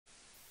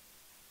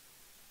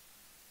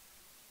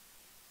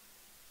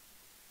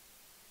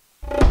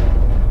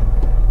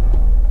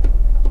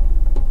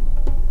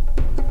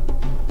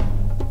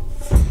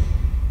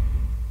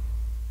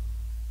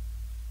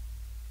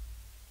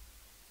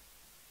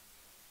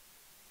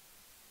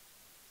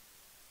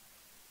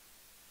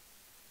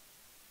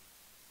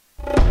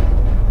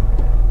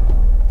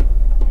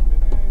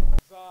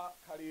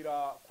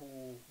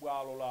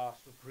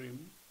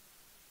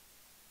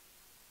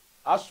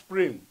a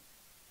Supreme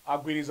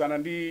agwirizana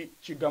ndi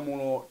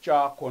chigamulo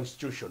cha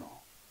constitutional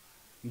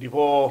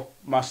ndipo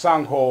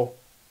masankho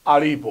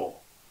alipo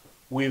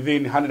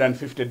within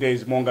 150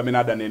 days monga mene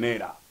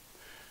adanenera.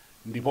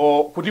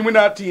 Ndipo kuti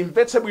mwina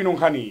timpetse bwino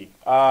nkhani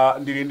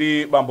ndili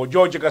ndi bambo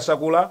George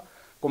Kasakula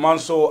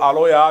komanso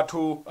aloya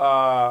athu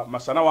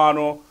masana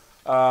wano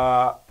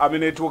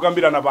amene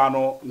tikukambirana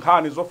pano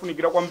nkhani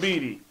zofunikira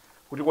kwambiri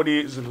kuti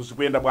kodi zinthu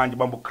zikuyenda bwanji.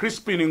 Bambo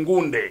Crispin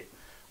Ngunde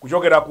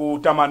kuchokera ku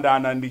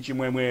Tamandana ndi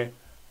Chimwemwe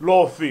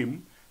Law Firm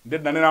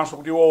ndidaneranso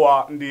kuti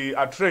wowa ndi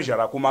a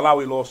treasurer ku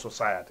Malawi Law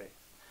Society.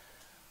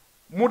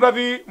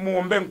 Mutati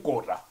muombe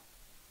mkota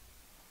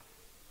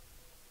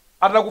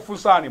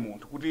atakufunsani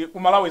munthu kuti ku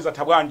Malawi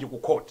zatha bwanji ku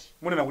court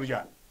munena kuti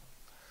chani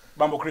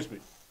Bambo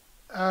Crispin?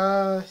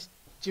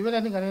 Chimene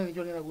ndinganene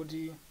chonena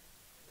kuti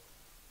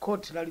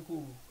court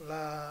lalikulu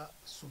la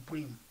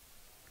Supreme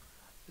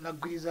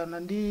lagwirizana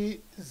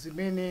ndi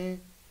zimene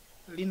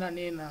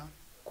linanena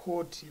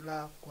court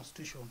la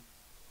constitution.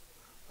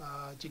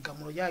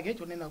 Chigamulo chake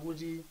chonena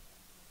kuti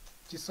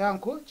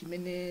chisankho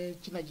chimene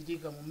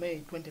chinachitika mu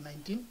May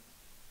 2019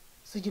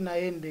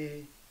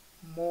 sichinaende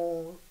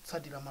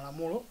motsatira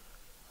malamulo.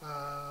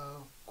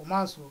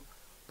 Komanso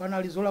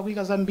panali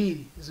zolakwika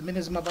zambiri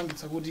zimene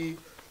zimapangitsa kuti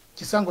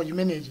chisankho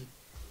chimenechi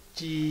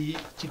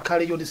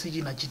chikhale choti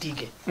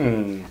sichinachitike.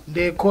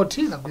 Nde court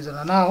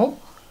lagwirizana nawo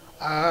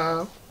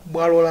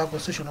bwalo la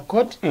constitutional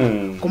court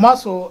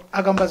komanso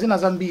akamba zina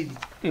zambiri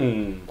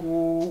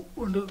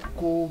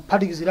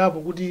kuphatikizirapo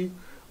kuti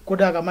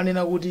kodi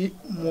akamanena kuti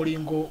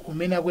mulingo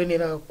umene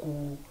akuyenera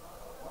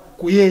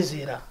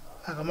kuyezera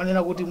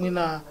akamanena kuti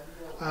mwina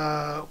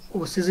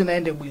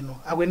sizinaende bwino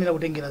akuyenera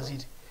kutengera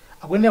ziti,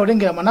 akuyenera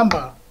kutengera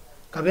manambala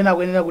kapena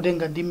akuyenera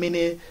kutenga ndi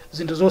mmene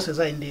zinthu zonse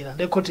zayendera.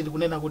 Nde court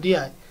likunena kuti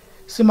ayi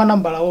si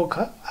manambala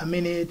okha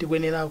amene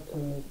tikuyenera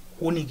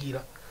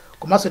kuunikira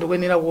komanso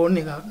tikuyenera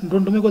kuoneka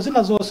ndondomeko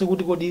zina zonse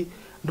kuti kodi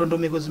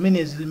ndondomeko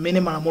zimenezi zimene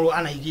malamulo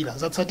anayikira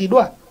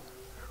zatsatidwa.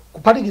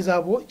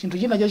 Kuphatikizapo chinthu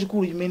china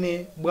chachikulu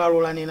chimene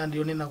bwalo lanena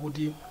ndionena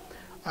kuti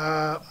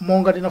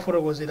monga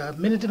tinafotokozera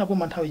mmene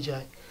tinapoma nthawi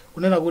chayi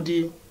kunena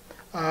kuti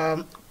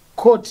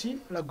court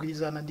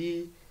lagwirizana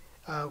ndi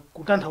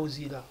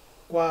kutanthauzira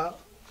kwa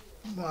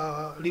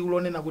liwu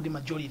lonena kuti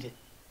majority.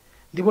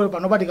 Ndipo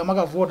panopa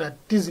tikamaka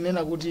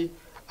tizinena kuti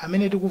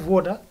amene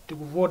tikuvota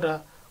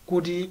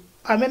kuti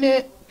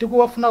amene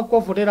tikuwafuna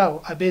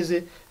kuwavoterawo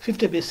apeze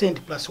 50%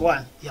 plus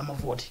 1 ya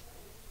mavoti.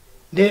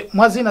 Nde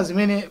mwazina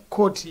zimene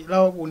court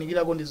lawa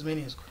kuunikirako ndi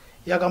zimenezo.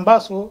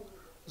 Yakambaso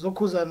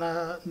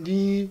zokhuzana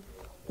ndi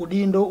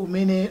udindo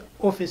umene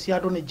office ya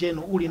Attorney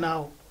General uli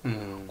nawo.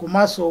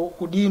 Komanso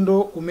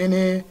udindo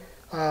umene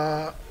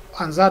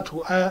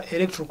anzathu a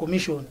Electoral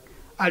Commission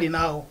ali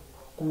nawo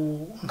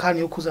ku nkhani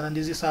yokhuzana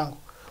ndi zisankho.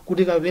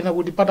 Kuti kapena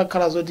kuti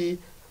patakhala zoti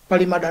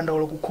pali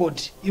madandaulo ku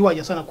court iwo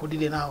ajasana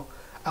kudile nawo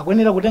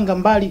akuyenera kutenga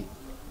mbali.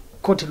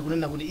 Court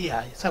likunena kuti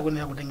iyayi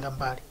sakuyenera kutenga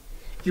mbali,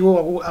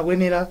 iwo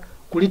akuyenera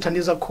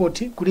kulithandiza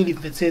court kuti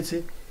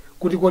limvetsetse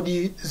kuti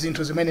kodi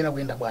zinthu zimenera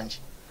kuyenda bwanji.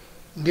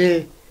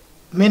 Nde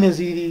mene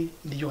zili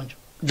ndi choncho.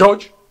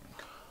 George,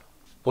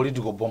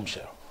 political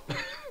bombshell.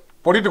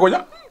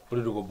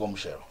 Political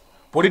bombshell.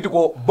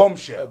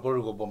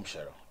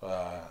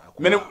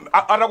 Mene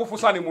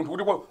atakufunsani munthu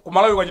kuti ku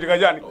Malawi kwachitika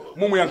chani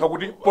mumuyankha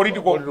kuti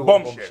political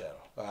bombshell.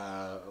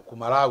 Ku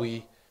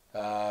Malawi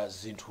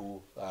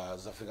zinthu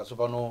zafika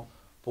tsopano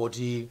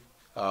poti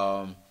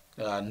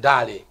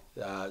ndale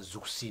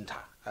zikusintha.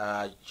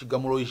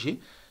 Chigamulo ichi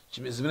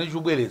zimene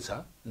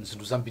chikubweretsa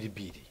zinthu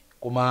zambirimbiri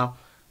koma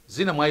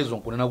zina mwa izo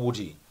nkunena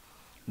kuti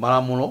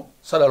malamulo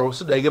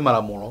sidayike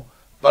malamulo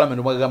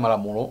parliament mwakika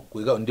malamulo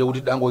ndiye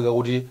kuti dangoyika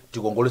kuti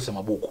tikongolese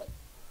mabuku.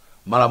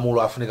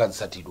 Malamulo afunika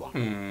zitsatidwa.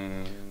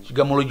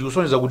 Chigamulo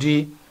chikusonyeza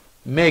kuti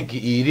MEC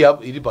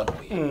ili pano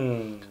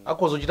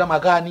akhoza kuchita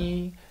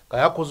makani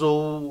kaya akhoza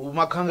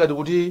umakhanga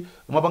kuti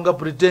umapanga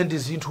pretend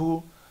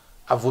zinthu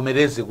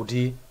avomereze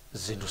kuti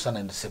zinthu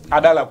sanayendese bwino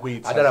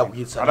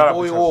adalakwitsa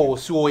ndipo iwo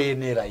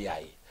siwoyenera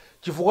yayi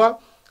chifukwa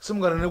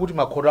simunganene kuti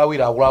makhoti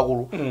awiri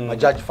akuluakulu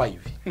majaji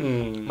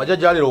 5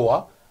 majaji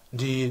alerowa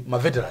ndi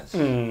maveterans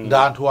ndi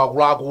anthu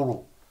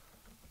akuluakulu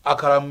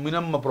akhala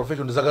mwina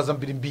maprofession zaka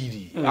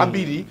zambirimbiri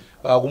ambiri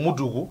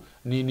kumutuku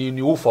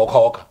ni ufa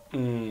okhaokha.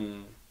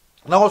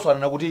 Nakonso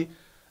anena kuti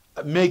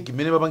MEC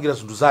mene mapangira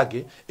zinthu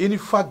zake in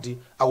fact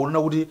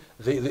akunena kuti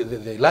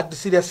they lacked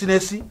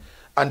seriousness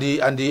and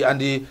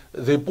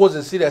they pose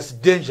a serious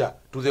danger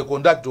to the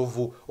conduct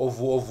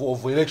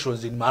of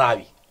elections in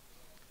Malawi.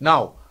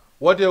 Now,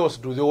 what else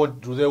do they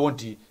want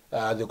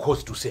the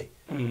courts to say?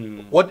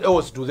 What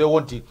else do they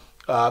want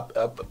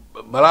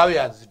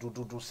Malawians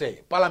to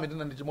say? Parliament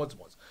and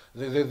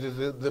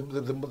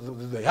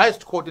the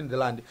highest court in the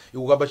land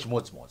ikukamba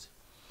chimodzimodzi.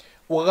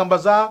 Ukakamba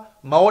za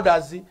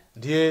maorders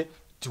ndiye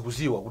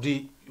tikuziwa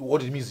kuti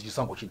what it means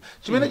chisankho chini.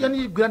 Chimene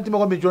chani grantima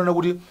kwambiri chonena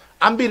kuti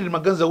ambiri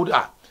maganiza kuti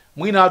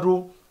mwina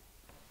atu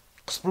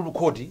Supreme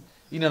Court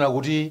inena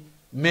kuti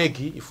MEC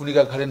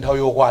ifunika khale nthawi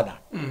yokwana.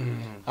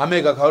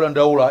 Ameka khawula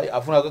ndaula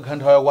afuna khale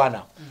nthawi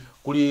yokwana.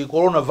 Kuli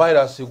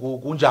coronavirus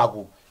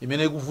kunjaku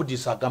imene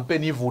ikuvutisa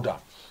campaign ivuta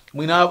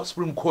mwina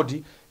Supreme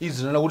Court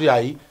izinena kuti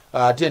ayi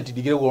TNT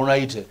digire kuona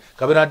ite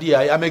kapena ati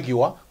ayi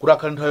amekiwa kuti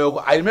akhale nthawi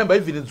yoko. I remember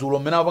even dzulo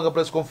mmene apanga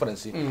press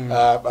conference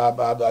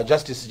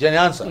Justice Jane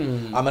Answer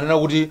amanena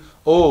kuti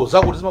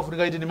zakuti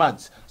zimafunika ite ni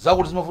madzi,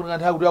 zakuti zimafunika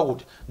nthawi kuti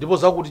yakuti, ndipo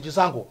zakuti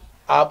chisankho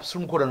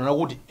Supreme Court anena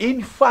kuti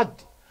in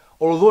fact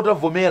although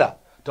tavomera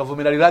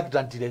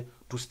reluctantly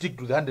to stick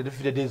to the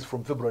 150 days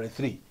from February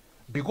 3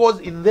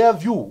 because in their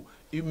view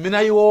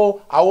mina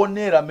iwo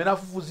aonera mina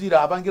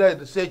afufuzira apangira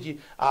research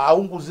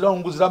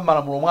aunguzira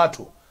m'malamulo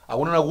mwathu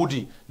akunena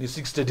kuti ni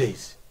 60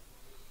 days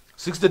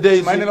 60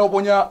 days maana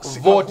uponya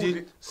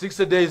vote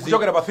 60 days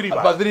kuchokera pa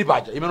 3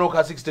 paja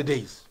imenoka 60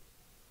 days.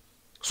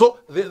 So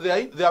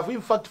they have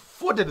in fact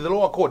faulted the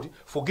lower court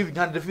for giving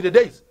 150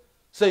 days,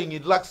 saying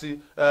it lacks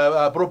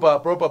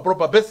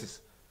proper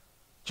basis.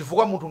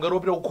 Chifukwa munthu ngati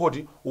opita ku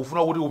court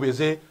ufuna kuti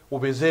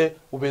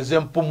upeze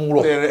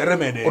mpumulo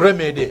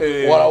remedy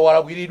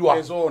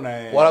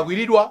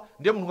walakwiridwa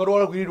ndiye munthu ngati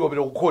walakwiridwa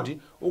opita ku court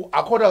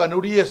akhota kana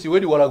kuti yes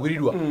wedi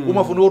walakwiridwa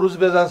umafuna kuti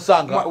uzipeza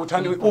msanga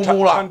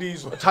mpumula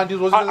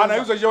thandizo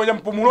anayuza chichewa cha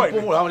mpumulo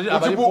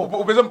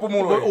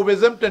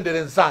upeze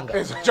mtendere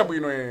msanga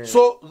chabwino.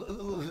 So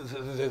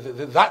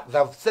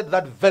they've said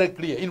that very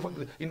clear.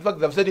 In fact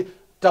they've said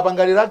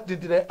tapangalira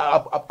titire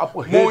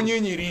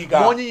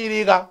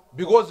monyinyirika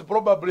because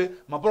probably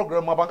ma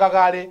program mapanga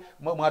kale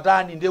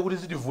mwatani ndiye kuti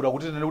zitivuta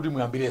kuti nene kuti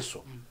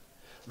muyambireso.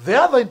 The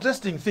other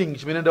interesting thing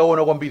chimene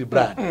ndaona kwambiri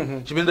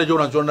brand chimene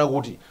ndachiona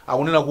kuti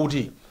akunena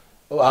kuti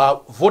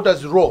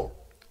voters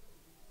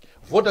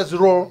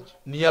roll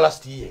ni ya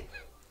last year,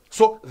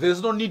 so there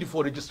is no need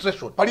for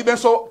registration.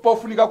 Palibenso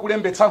pofunika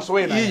kulembetsanso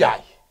wena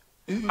iyayi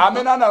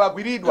amene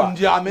analakwiridwa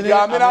ndi amene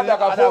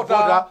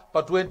adakavota pa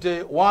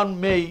 21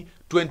 May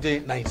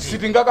 2019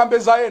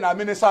 sitingakambeza yena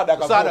amene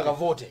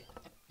sadakavote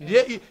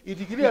ndiye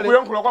itikirira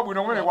kuyankhula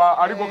kwabwino kumene kwa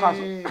aliko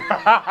kanso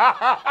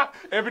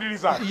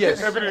everything. Yes.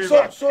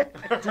 So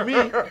to me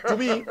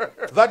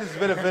that is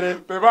very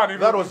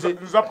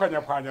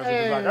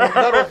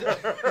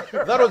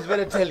that was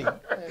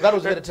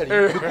very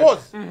telling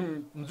because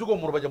mzuko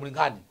muno paja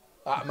mulingani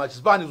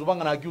machispani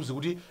zopanga na accuse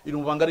kuti inu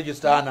mupanga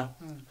register ana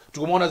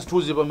tikumaona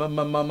zithuzi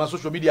ma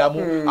social media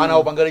ana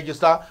opanga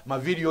register ma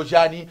video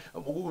chani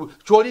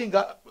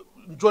cholinga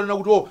nchonena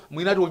kuti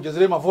mwina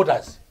tiwonjezere ma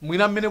voters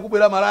mwina mmene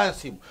kubwera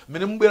alliance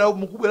mmene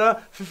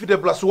mukubwera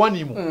 50+1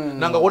 imo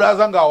nanga kuti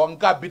azangawa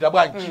nkapita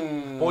bwanji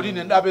poti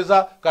ine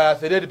ndapeza ka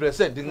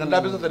 30%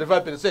 ndapeza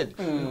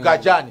 35%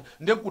 kachani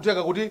ndiye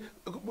nkuteka kuti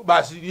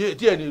basi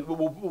tiyeni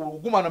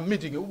kumana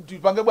meeting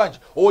tipange bwanji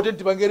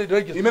tipange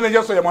register imene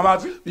njenso ya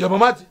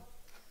mwamadzi.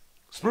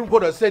 Supreme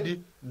Court has said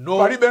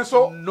no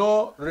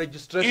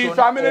registration. If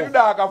amene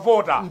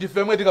tidakavota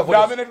ndifemwe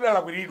tikavota amene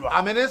tidalakwiridwa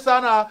amene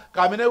sana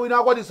kamene wina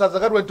akwatisa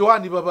zaka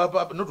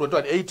 21 not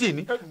 21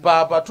 18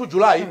 pa 2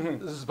 July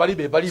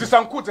palibe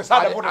sisankutse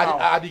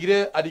sadavota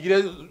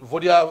adikire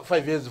vote ya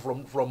 5 years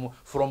from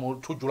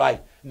 2 July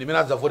ndimene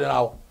adzavote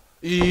nawo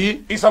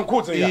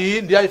isankutse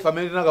iyi ndi aifa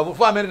amene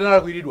tinakavota amene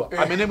tinalakwiridwa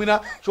amene mwina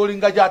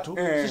cholinga chathu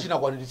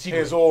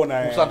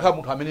sichinakwaniritsidwa kusankha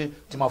munthu amene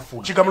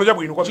timafuna chigamulo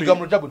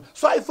chabwino.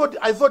 So I thought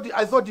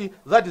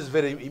that is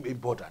very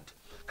important.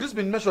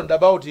 Crispin mentioned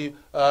about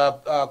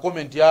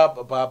comment ya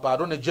pa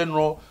Attorney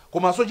General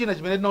koma so china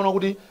chimene tinaona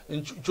kuti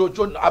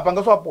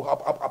apangaso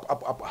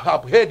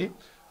uphead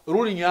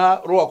ruling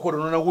ya lower court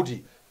unaona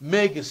kuti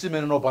MEC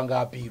simene nopanga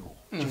appeal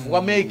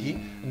chifukwa MEC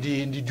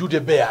ndi duty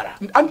bearer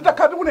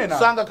anditakati kunena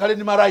sanga khale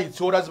ni ma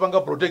rights ora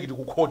azipanga protect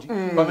ku court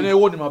pamene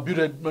iwoni ma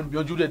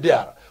duty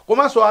bearer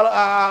komanso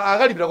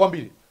akalipira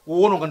kwambiri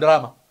uwononga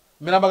ndalama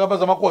mmene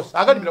amakapaza makosi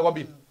akalipira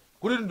kwambiri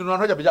kuti ndino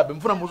anthu achabechabe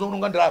mfuna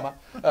muzononga ndalama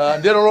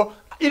ndero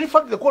in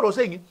fact the court was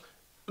saying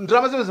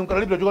ndalama zimene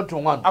zimkalipira choka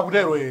mthongano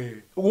akutero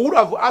would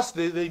have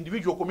asked the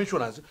individual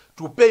commissioners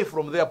to pay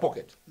from their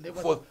pocket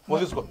for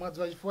this court.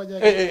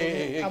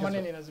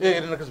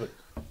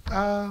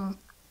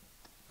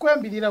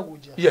 Kuyambirira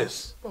kuja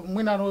yes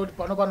mwina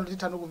pano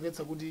titano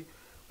kumvetsa kuti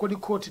kodi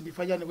court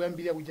ndifanyani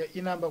kuyambirira kuja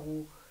inamba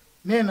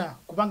kunena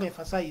kupanga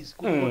emphasize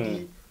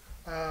kuti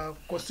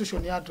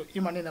constitution yato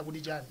imanena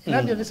kuti chani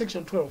inandi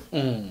section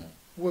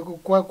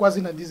 12 kwa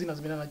zina ndi zina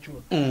zimene anachula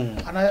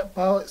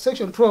pa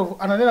section 12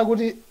 ananena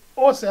kuti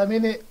onse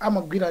amene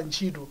amagwira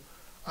ntchito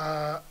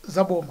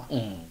zaboma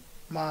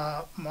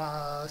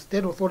ma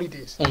state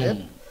authorities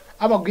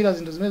amagwira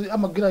zinthu zimene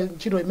amagwira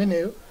ntchito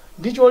imeneyo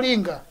ndi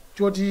cholinga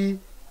choti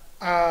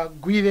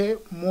agwire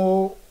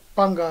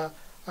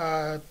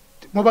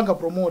mopanga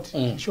promote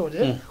in short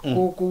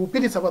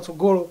kupititsa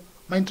patsogolo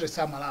ma interest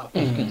a Malawi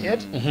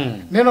yet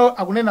neno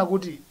akunena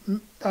kuti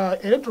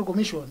electoral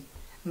commission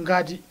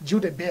ngati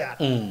duty bearer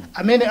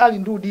amene ali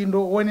ndi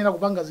udindo woyenera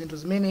kupanga zinthu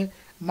zimene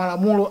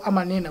malamulo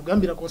amanena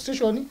kuyambira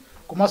constitution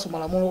komanso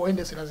malamulo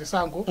oyendesera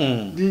zisankho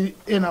ndi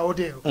ena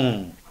otero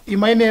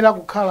imayenera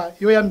kukhala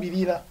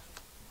yoyambirira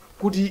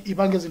kuti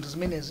ipange zinthu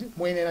zimenezi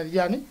moyenera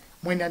ndiyani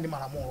moyenera ndi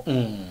malamulo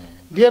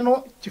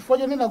ndiyeno chifukwa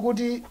chonena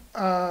kuti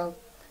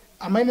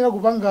amayenera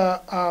kupanga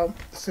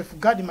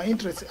safeguard ma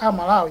interest a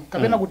Malawi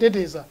kapena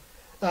kuteteza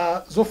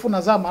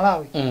zofuna za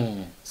Malawi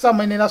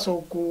samayeneranso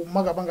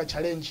kumakapanga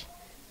challenge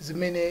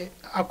zimene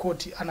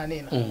akoti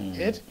ananena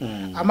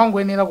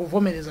amangoyenera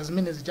kuvomereza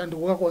zimene zichandi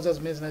kukakonza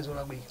zimene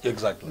zinazolabwika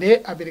exactly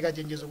apereka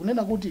chenjezo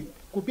kunena kuti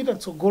kupita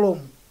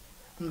tsogolomu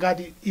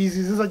ngati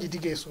izi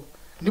zizachitikeso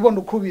ndipo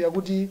ndikukhulupirira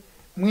kuti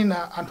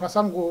mwina anthu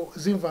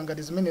asangozimva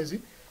ngati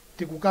zimenezi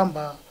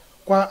tikukamba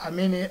kwa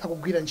amene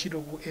akugwira ntchito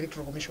ku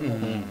electoral commission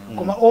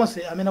koma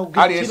onse amene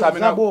akugwira ntchito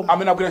za boma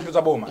amene akugwira ntchito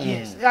za boma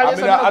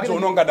amene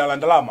adziononga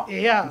ndalama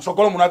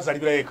mtsogolo muno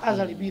adzalipira yekha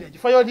azalipira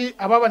chifukwa choti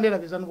apapa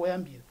ndinapezani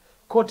poyambira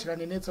khoti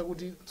lanenetsa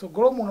kuti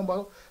tsogolo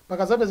muno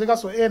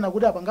pakazapezekanso ena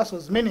kuti apanganso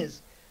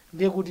zimenezi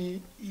ndiye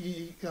kuti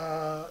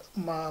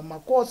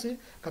makosi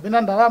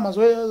kapena ndalama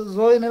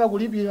zoyenera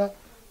kulipira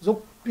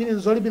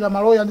zolipira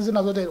maloya ndi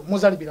zina zotero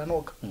muzalipira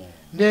nokha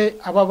ndiye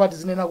apapa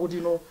tizinena kuti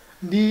no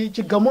ndi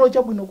chigamulo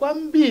chabwino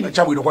kwambiri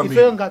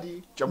ife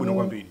ngati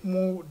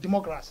mu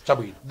democracy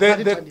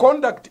the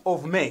conduct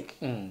of MEC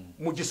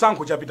mu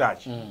chisankho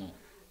chapitachi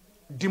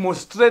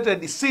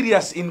demonstrated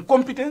serious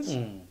incompetence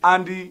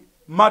and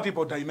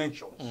multiple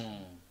dimensions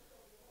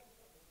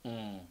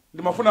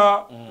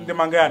ndimafuna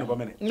ndemanga yani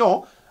pamene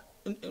no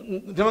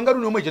ndemanga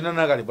ni omwe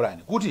jenana kali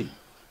Brian kuti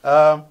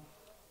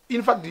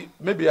in fact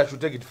maybe I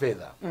should take it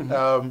further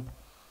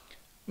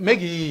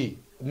MEC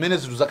mene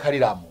zinthu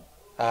zakhaliramo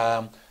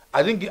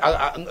I think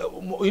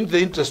in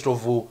the interest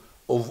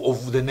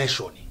of the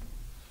nation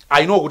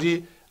I know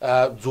kuti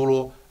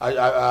dzulo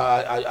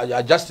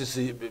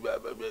justice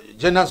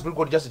general Supreme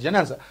Court justice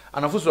Jenansa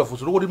anafunsira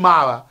kuti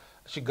mawa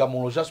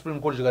chigamulo cha Supreme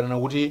Court chikanena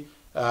kuti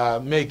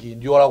MEC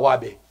ndiyola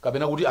kwabe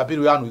kapena kuti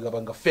appeal yanu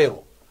ikapanga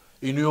fero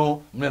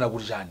inuyo mnena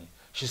kuti chani.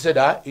 She said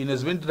ine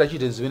zimene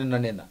titachite zimene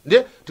nanena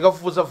ndiye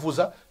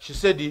tikafufuza she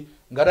said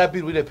ngati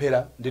appeal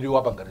ilephera ndiyo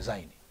wapanga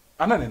resign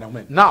ananena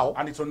kumene now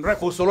and it's on record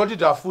funso loti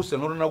tafuse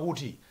nonena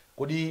kuti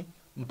kodi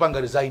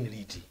mpanga resign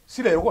liti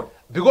sile what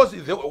because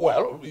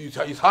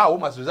it's how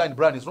must resign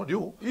Brian, it's not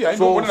you. Yeah,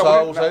 so we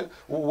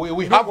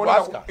have to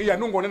ask her. Yeah,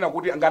 nungonena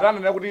kuti ngatana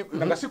na kuti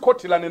ngasi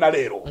court lanena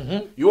lero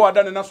yo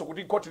adane naso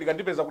kuti court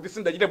likandipeza kuti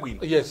sindachite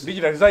bwino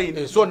ndichita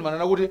resign so ni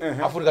manana kuti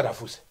Africa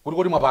tafuse kuti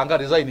kodi mwapanga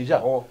resign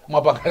ja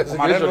mwapanga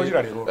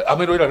resignation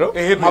amendo ila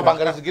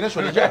mwapanga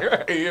resignation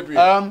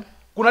ja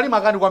kunali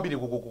makani kwambiri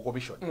ku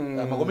commission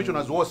ma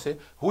commissioners wose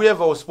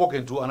whoever was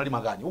spoken to anali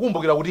makani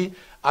ukumbukira kuti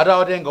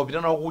atawatenga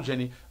upitana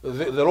kujeni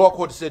the lower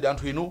court said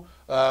anthu inu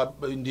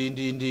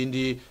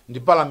ndi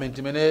parliament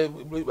imene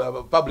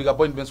public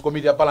appointments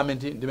committee ya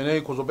parliament ndimene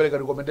ikuzopereka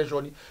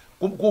recommendation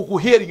ku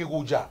hearing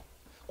kuja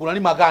kunali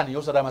makani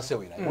yosada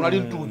masewera kunali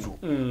mtudzu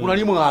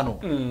kunali mwano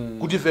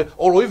kuti fe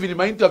all even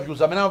my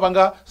interviews amene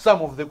amapanga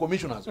some of the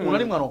commissioners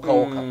kunali mwano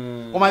kaoka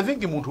koma I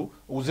think munthu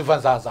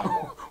uzivanzaza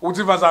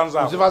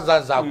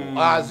zako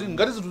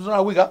ngati zinthu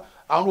zinalawika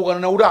anthu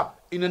ukanena kuti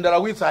ine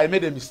ndalawitsa I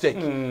made a mistake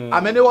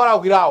amene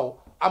walakwirawo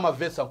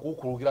amavesa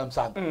kukhulukira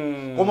msanga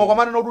koma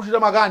kwamane notuchita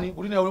makani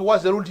kuti ine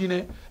wazero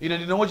ine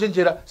ndine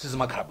ngochenjera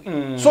sizimakhala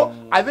bwino. So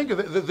I think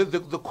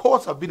the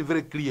courts have been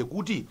very clear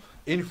kuti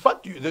in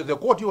fact the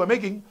court you are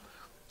making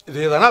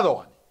there's another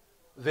one.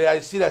 There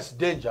is serious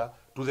danger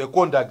to the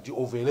conduct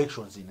of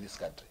elections in this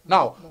country.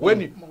 Now,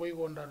 when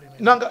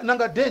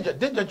nanga danger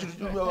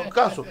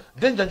council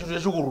danger chitu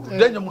chachukuru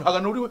danger munthu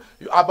akanuli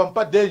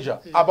apampa danger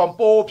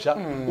apampa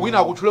option wina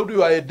akuchula kuti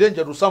you are a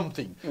danger to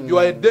something you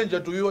are a danger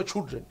to your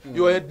children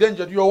you are a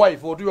danger to your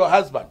wife or to your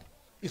husband.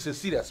 It's a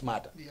serious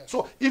matter.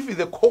 So if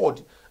the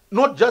court,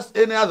 not just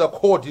any other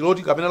court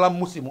loti kapena la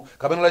musimu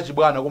kapena la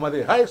chibwana koma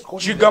the highest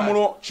court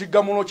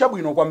chigamulo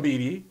chabwino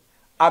kwambiri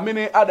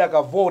amene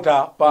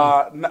adakavota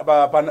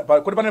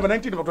kuti panene pa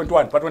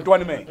 19 pa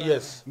 21 May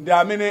ndi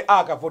amene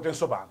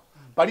akavotenso pano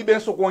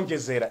palibenso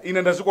kuonjezera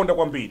ine ndazikonda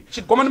kwambiri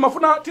koma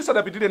ndimafuna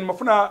tisadapitire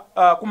ndimafuna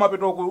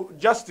kumapeto ku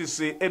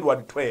Justice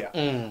Edward Twyer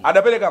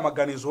adapereka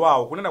maganizo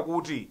awo kunena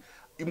kuti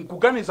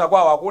mkuganiza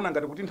kwawo akuona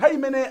ngati kuti nthawi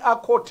imene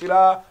akhoti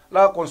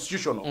la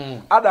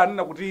constitutional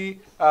adanena kuti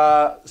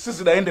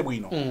sizidayende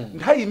bwino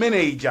nthawi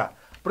imene ija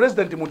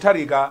President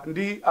Mutharika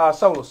ndi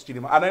Saulos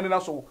Chilima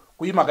anayenenanso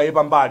kuyima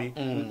kayepa mbali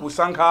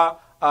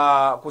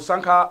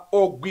kusankha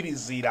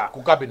ogwirizira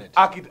ku cabinet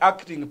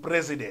acting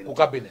president ku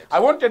cabinet. I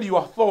wanted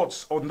your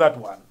thoughts on that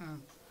one.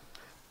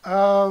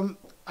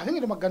 I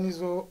think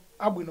maganizo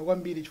abwino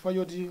kwambiri chifukwa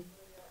choti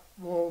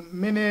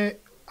mene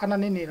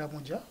ananenera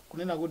muja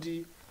kunena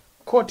kuti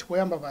court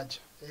poyamba paja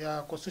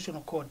ya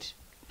constitutional court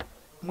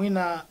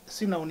mwina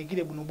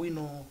sinaonikire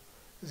bwinobwino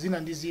zina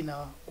ndi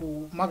zina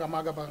ku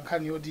makamaka pa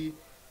nkhani yoti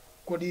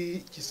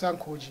kodi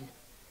chisankhochi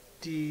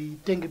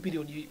titenge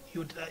period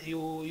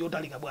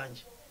yotalika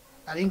bwanji.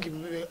 I think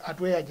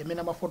atweya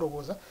jemena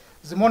mafotokoza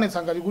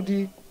zimonetsa ngati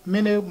kuti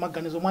mene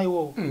maganizo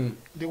mwayiwo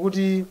ndi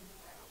kuti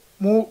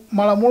mu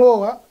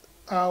malamulowa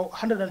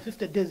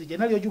 150 days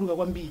jenali yochuluka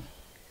kwambiri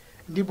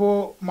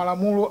ndipo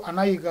malamulo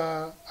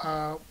anayika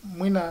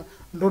mwina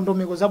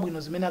ndondomeko zabwino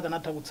zimene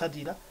akanatha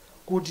kutsatira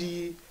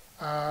kuti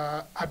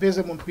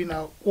apeze munthu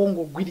wina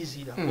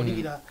wongogwirizira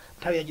kudikira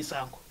nthawi ya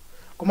chisankho.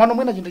 Komano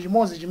mwina chinthu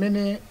chimodzi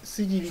chimene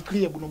sichili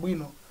clear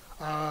bwinobwino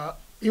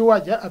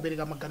iwaja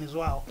apereka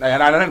maganizo awo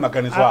anali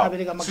maganizo awo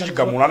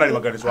sichigamulo anali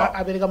maganizo awo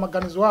apereka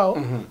maganizo awo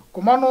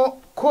komano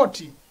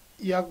koti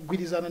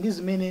yagwirizana ndi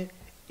zimene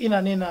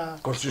inanena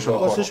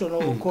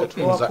constitutional court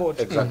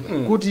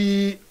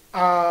kuti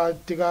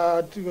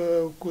tika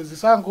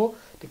kuzisankho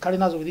tikhale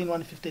nazo within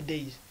 150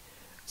 days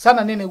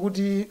sana nene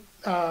kuti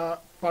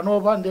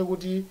panopa ndiye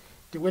kuti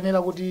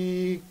tikuyenera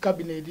kuti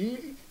cabinet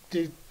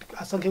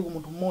asankhe ku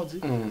munthu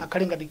mmodzi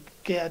akhale ngati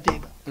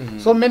caretaker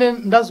so mmene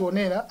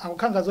ndazionera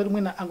akukhala zoti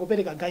mwina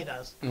angopereka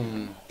guidance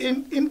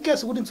in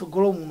case kuti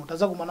mtsogolo muno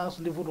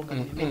tazakumananso ndi vuto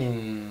ngati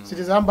limene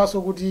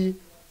sitizayambanso kuti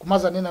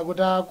kumazanena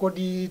kuti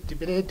kodi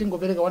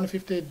tingopereka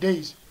 150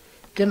 days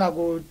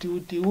kenako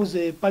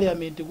tiuze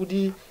parliament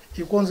kuti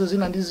ikonze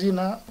zina ndi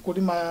zina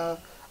kuti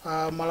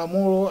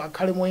malamulo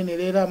akhale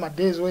moyenerera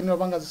madezi oyenera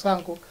panga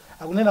zisankho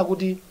akunena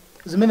kuti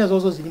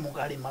zimenezozo zili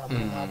mukale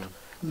malamulo athu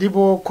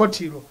ndipo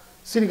kotilo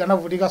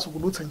silikanavutika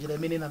kudutsa njira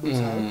imene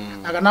inadutsayo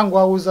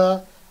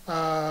akanangowauza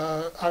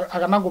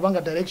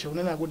akanangopanga direction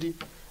kunena kuti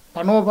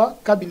panopa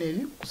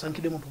cabinet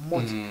kusankhidwe munthu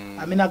mmodzi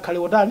amene akhale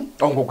otani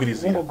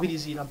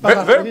ongogwirizira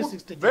mpaka very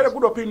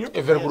good opinion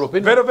very good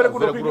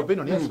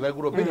opinion yes very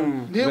good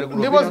opinion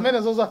ndipo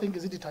zimenezozo I think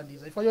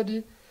zitithandiza ifa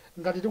yoti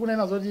ngati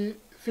tikunena zoti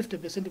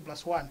 50%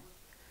 plus 1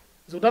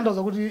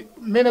 zikutanthauza kuti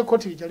mmene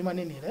koti lija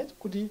limanenera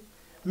kuti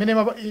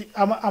mmene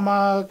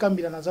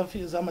amakambirana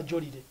za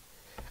majority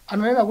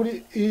ananena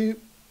kuti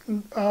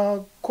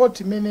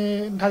koti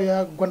mmene nthawi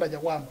ya gwanda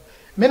jakwamba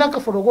mmene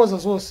ankafotokoza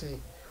zonse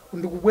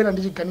ndikubwera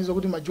ndi chiganizo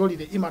kuti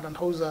majority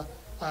imatanthauza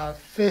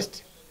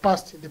first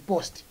past the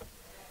post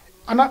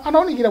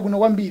anaonikira bwino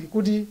kwambiri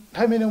kuti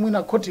nthawi imene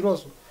mwina koti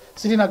loso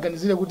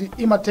silinaganizire kuti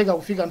imatheka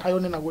kufika nthawi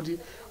yonena kuti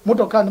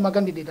mutokhala ndi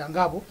makandidate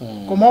angapo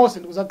koma onse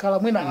ndikuzakhala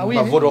mwina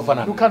awiri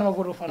ndikukhala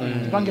mavoto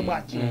ofanana tipange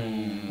bwanji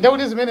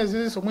ndekuti zimene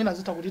zilinso mwina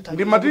zitakutitha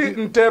ndimati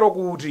mtero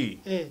kuti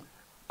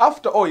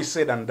after all is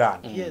said and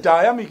done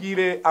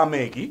tayamikire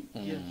ameki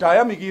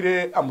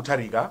tayamikire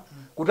amutharika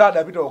kuti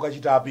adapita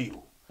ukachita apiro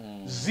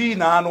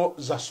zinano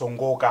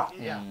zasongoka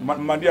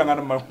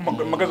mandiyangana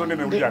magazo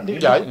nene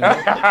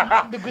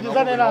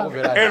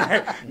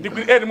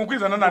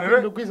mugwirizana nane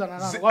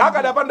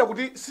akadapanda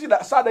kuti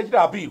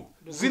sadachita apiro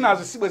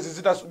zinazi sibwe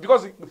zizita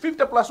because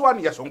 50 plus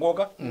 1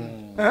 yasongoka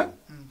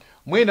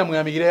mwina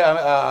muyamikire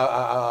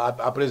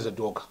a president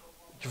oka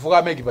chifukwa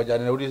ameki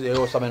pajana kuti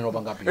osamene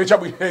lopangapi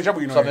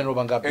chabwino samene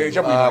lopangapi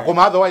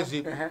koma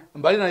otherwise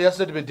mbalina ya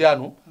statement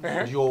yanu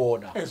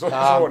ndiyoona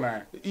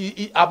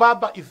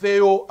ababa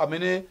ifeyo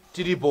amene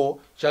tilipo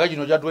chaka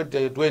chino cha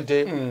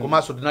 2020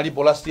 komanso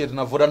tinalipo last year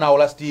tinavota nawo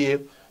last year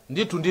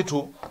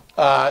ndithu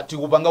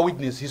tikupanga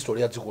witness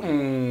history ya dziko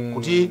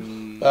kuti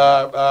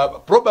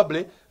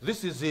probably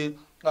this is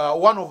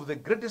one of the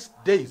greatest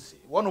days,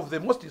 one of the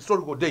most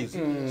historical days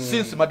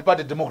since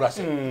multi-party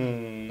democracy.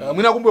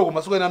 Mwina kumbuyo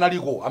kumasuka ina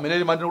naliko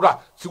amenene mandira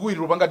tsiku ili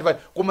lupanga divide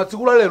koma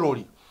tsiku la lero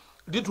li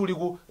nditu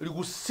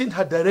liku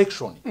sintha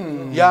direction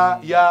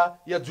ya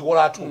dziko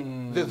lathu,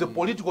 the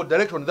political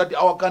direction that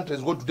our country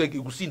is going to take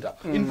ikusintha.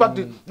 In fact,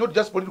 not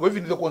just political,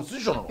 even the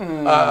constitutional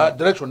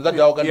direction that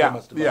our country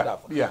must have.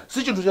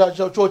 Si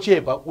chinthu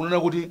chochepa kunena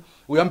kuti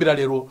uyambira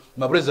lero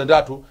ma president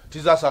athu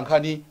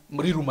tizasankhani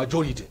mliru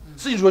majority.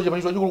 Si chinthu chochepa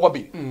chinthu chikulu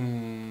kwambiri.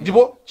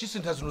 Ndipo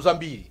chisintha zinthu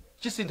zambiri.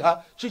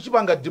 Chisintha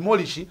chichipanga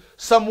demolish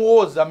some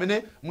wars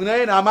amene mwina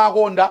ena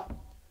amakonda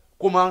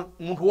koma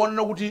munthu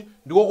wonena kuti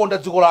ndikokonda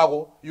dziko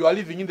lako, you are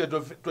living in the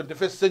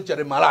 21st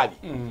century Malawi.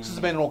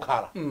 Sizimene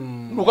nokhala.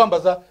 Ndikamba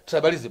za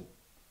tribalism.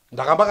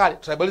 Ndakamba kale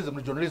tribalism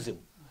and journalism.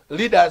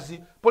 Leaders,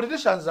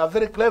 politicians are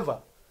very clever.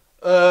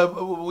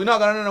 Wina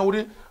kananena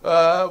kuti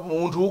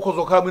munthu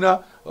ukhozokhala mwina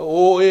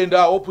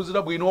oyenda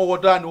ophunzira bwino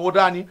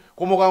wotani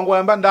koma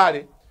kangoyamba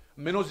ndale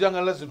mmene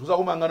uziyang'anira zinthu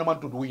zakumangana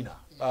mtundu wina.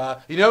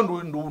 Ineyo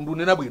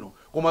ndunena bwino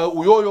koma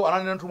uyoyo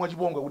ananena nthumwa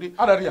chipongwe kuti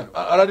adati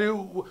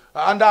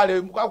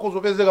andale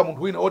akozopezeka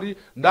munthu wina oti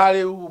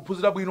ndale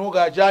uphunzira bwino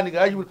kachani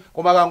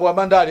koma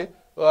kangoyamba ndale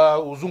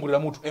uzungulira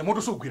munthu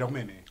munthu sugwira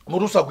kumene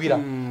munthu usagwira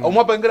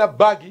umapangera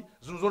bagi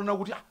zinthu zonena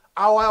kuti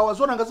awa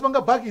zona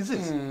ngazipanga bagi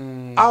izizi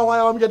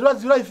awa mjadala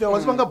zira ife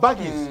wazipanga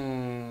bagi izi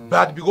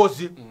but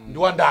because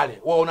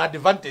ndiwandale waona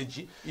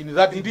advantage in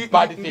that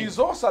bad thing.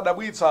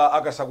 Ndizosadabwitsa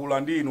akasakula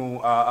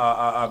ndinu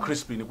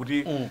Crispin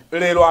kuti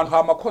lero anthu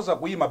amakhoza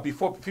kuima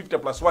before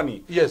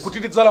 50+1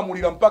 kuti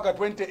tidzalamulira mpaka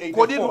 2084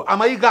 kodi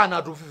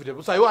amayikana tu 50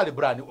 usayo ali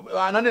brand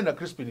ananena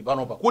Crispin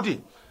panopa kuti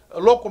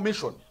law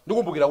commission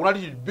ndikumbukira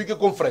kunali big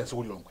conference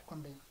kuli longwe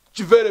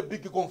chi very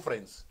big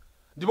conference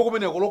ndipo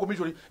kumeneko law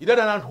commission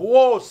idadana anthu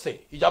wose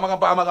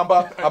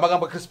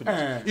amakamba Crispin.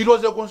 It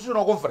was a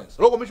constitutional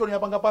conference. Law commission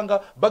yapanga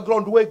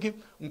background work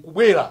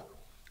nkubwera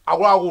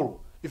akulu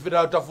ife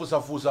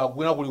tafusa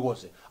kwina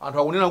kulikose anthu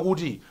akunena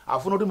kuti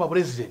afuna kuti ma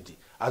president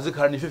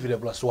azikhala ni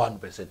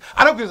 50+1%.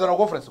 Anagwirizana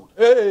conference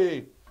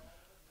kuti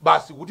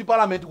basi kuti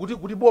parliament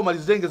kuti boma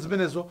lizitenge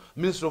zimenezo,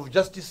 Ministry of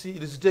Justice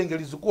lizitenge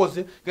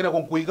lizikoze kena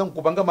konkuika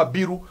nkupanga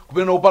mabiru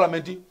kupena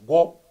parliament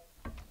go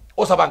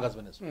osapanga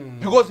zimenezo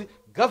because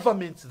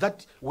governments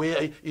that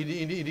were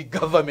in the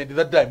government at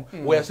that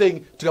time were saying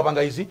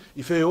tikapanga izi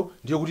ifeyo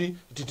ndiye kuti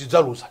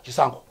tidzalusa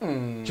chisankho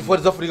chifukwa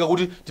tidzafunika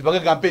kuti tipange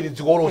campaign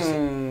dziko lonse.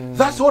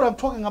 That's what I'm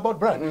talking about,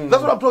 Brian.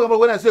 That's what I'm talking about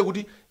when I say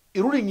kuti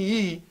ruling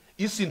iyi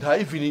isintha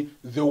even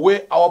the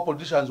way our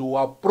politicians will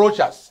approach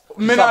us.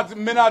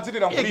 Mena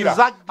adzitira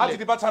mpira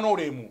adzitipatsa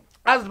ulemu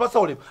azitipatsa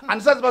ulemu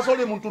andisazipatsa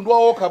ulemu mtundu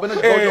wawo kapena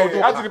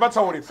chigawo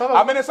adzitipatsa ulemu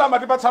amene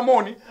samatipatsa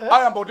moni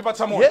ayamba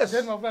kutipatsa moni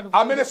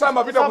amene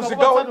samapita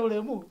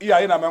kuzigawo iya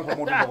ena amayankho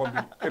moto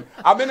kwambiri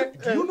amene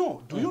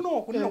do you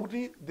know kunena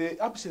kuti the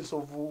absence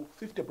of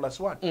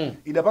 50+1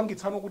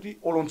 idapangitsano kuti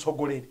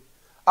olontsogolere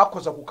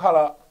akhoza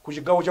kukhala ku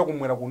chigawo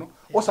chakumwera kuno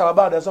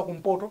osalabada za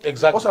kumpoto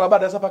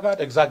osalabada za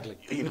pakati.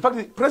 In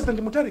fact President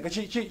Mutarika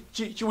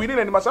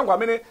chiwinire ni masankho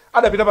amene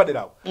adapita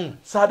paderawo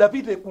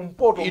sadapite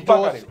kumpoto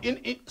mpaka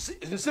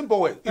in simple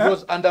way it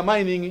was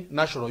undermining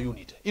national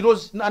unity. It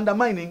was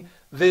undermining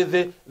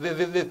the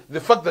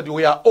fact that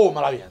we are all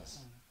Malawians.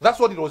 That's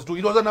what it was doing.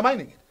 It was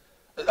undermining it.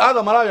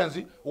 Other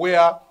Malawians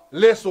were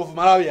less of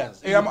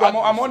Malawians.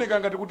 Amonika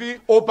ngati kuti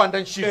opanda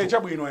ntchito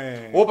chabwino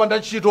opanda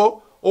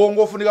ntchito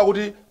ongofunika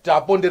kuti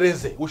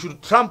tapondereze. We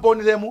should trample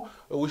on them.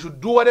 We should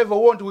do whatever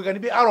we want. We can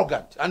be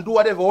arrogant and do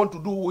whatever we want to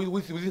do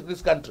with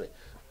this country.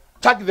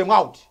 Chuck them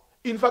out.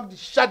 In fact,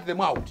 shut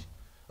them out.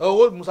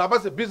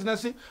 Musapase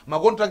business, ma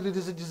contract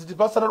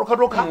tisipasana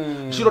toka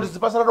chiro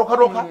tisipasana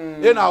toka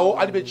enawo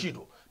alibe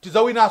chito.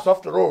 Tizawinaso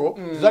after all,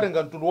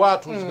 tizarenga mtundu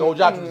wathu chigawo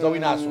chathu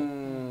tizawinaso.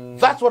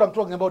 That's what I'm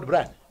talking about,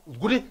 Brian.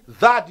 Good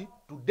that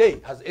today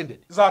has ended.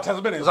 That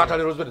has been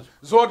ended.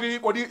 Zoti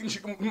kodi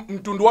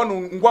mtundu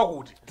wanu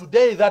ngwakuti.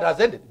 Today that has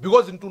ended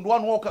because mtundu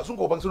wanu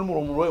sungo bangsulu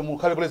mu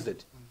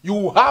president.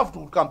 You have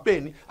to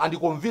campaign and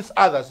convince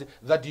others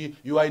that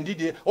you are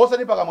indeed also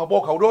nipaka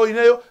maboka udo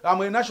ineyo I'm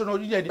a national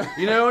union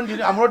ineyo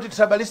I'm not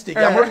tribalistic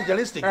I'm not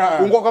idealistic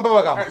ungokamba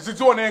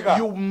bakama.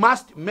 You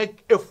must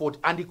make effort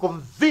and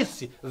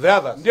convince the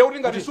others. Ndiye kuti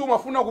ngati suma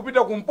funa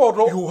kupita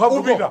kumpoto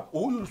upita.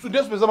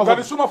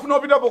 Ngati suma funa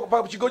kupita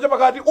pa chigawo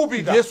chapakati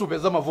upita. Yesu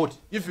peza mavoti.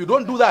 If you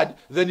don't do that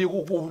then you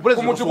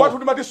president kumuti kwathu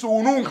timati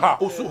suununkha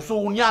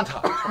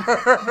suunyantha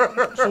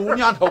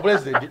suunyantha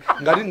president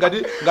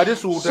ngati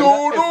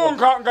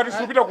suununkha ngati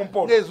supita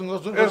kumpoto.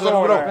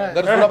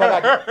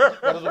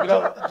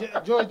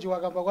 George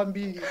wakamba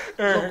kwambiri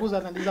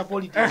zokuzana ndiza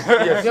politics.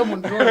 Yemo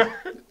ndiro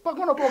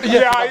pakono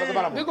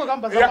poka. Ndiko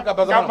kamba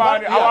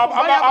zandale.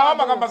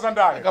 Akamba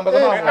zandale.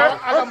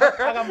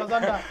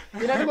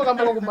 Ina ndiko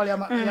kamba kumbali ya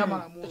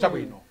malamulo.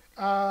 Chabwino.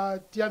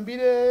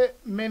 Tiambire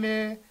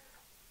mene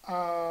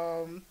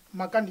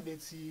ma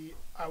candidates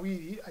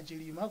awiri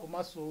achilima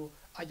komaso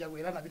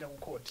ajakwera napita ku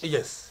court.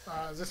 Yes.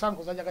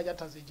 Zisankho zachaka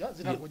chatha zija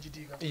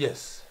zinangochitika.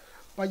 Yes.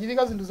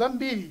 Pachitika zinthu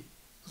zambiri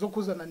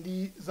zokuzana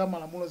ndi za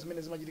malamulo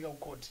zimene zimachitika ku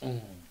court.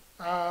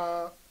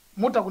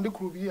 Muta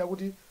kundikhulupirira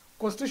kuti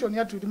constitution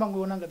yathu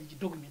timangoiona ngati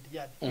document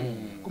yake.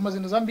 Koma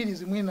zinthu zambiri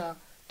zimwina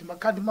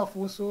timakhadi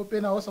mafunso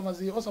pena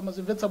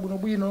osamazimvetsa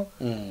bwinobwino.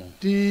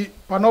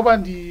 Panopa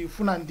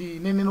ndifuna ndi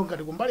neneno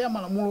ngati kumbali ya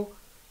malamulo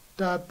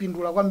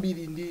tapindula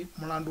kwambiri ndi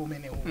mlandu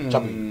umenewu.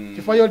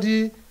 Chifukwa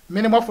choti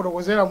mmene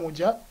mwafotokozera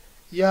muja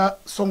ya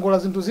songola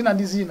zinthu zina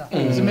ndi zina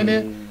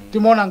zimene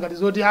timaona ngati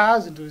zoti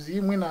zinthu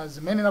zimwina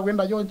zimene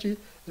nakuyenda chonchi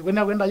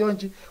zikuyenera kuyenda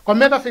chonchi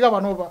kwamene tafika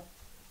panopa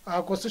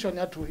constitution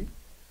yathuyi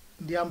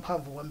ndi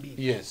yamphamvu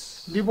kwambiri.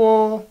 Yes.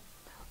 Ndipo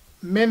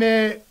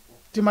mmene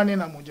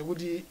timanena muja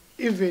kuti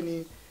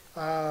even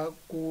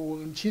ku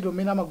ntchito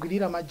mmene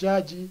amagwirira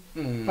majaji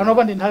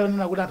panopa ndi nthawi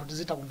yonena kuti anthu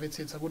tizitha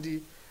kumvetsetsa kuti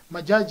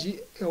majaji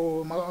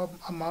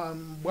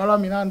mabwalo a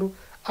milandu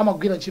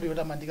amagwira ntchito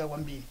yotamandika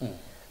kwambiri.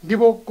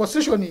 Ndipo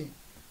constitution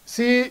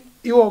si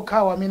iwo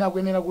khawa amene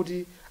akuyenera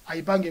kuti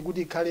ayipange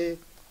kuti ikhale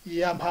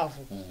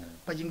yamphamvu.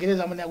 Pa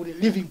Chingereza amene akuti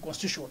living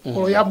constitution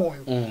kolo ya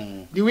moyo.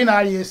 Ndi wina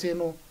aliyense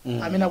no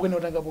amene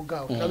akuyenera kutanga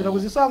pogawo. Kapita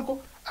kuzisankho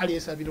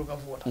aliyense apita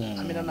kukavota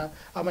amene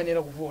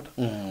amayenera kuvota.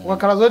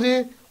 Ukakhala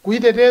zoti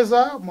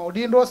kuyiteteza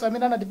maudindo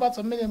amene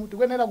anatipatsa mmene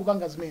tikuyenera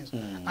kupanga zimenezo.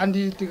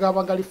 And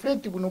tikapanga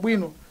reflect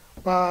bwinobwino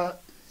pa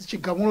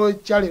chigamulo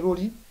cha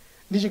leroli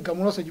ndi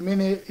chigamuloso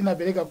chimene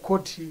inapereka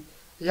court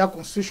ya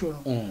constitution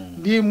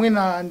ndi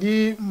mwina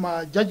ndi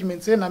ma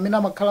judgments ena amene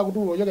amakhala kuti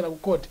uchokera ku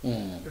court.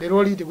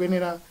 Leroli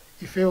tikuyenera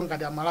ifeyo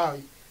ngati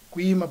Amalawi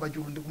kuyima pa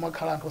chulu ndi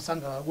kumakhala anthu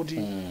osangalala kuti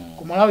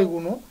ku Malawi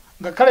kuno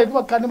ngakhale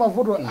timakhala ndi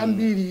mavuto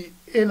ambiri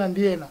ena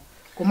ndi ena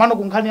komano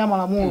ku nkhani ya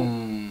malamulo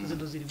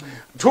zinthu zili bwino.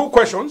 Two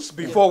questions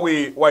before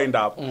we wind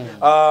up.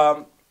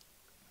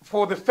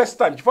 For the first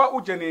time, chifukwa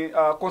ujeni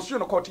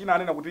constitutional court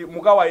inanena kuti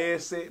mugawa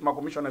yese ma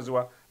commissioners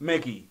wa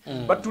MEC.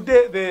 But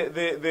today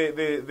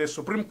the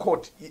Supreme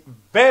Court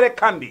very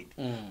candid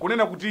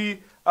kunena kuti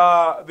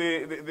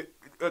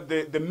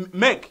the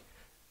MEC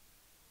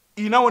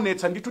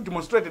inaonetsa nditu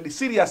demonstrated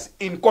serious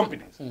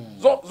incompetence.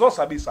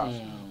 Zosabisa.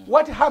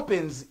 What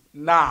happens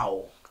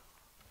now?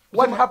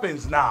 What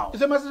happens now?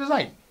 It's a mass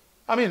design.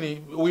 I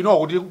mean, we know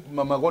kuti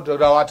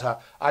makontra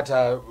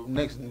ata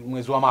next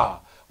mwezi wa Mawa.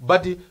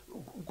 But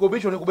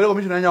commission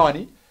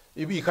anyawani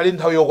ikhali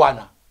nthawi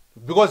yokwana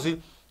because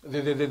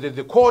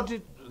the court,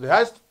 the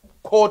highest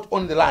court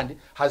on the land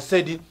has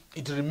said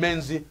it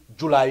remains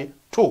July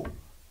 2.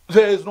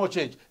 There is no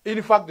change.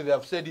 In fact, they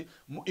have said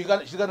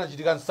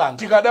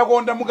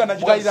tikadakonda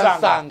mukanachita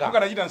nsanga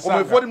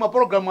for my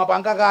program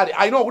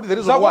I know there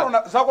is one.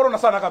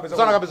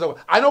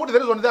 I know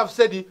there is one. They have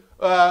said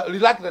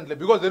reluctantly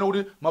because they know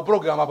my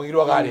program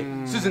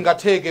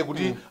sizingateke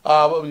kuti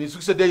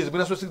 60 days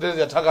bina 60 days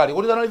yatakali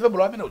kuti ana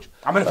February no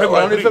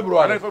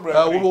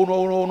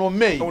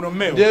May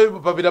they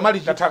babida mali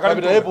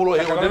babida April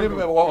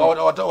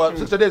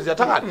 60 days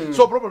yatakali.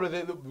 So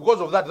probably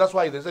because of that, that's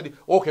why they said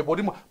okay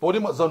bodi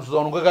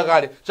zonongeka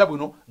kale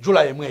chabwino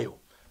July emweyo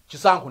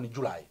chisankho ni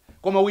July.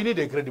 Koma we need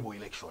a credible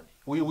election.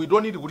 We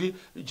don't need kuti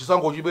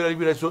chisankho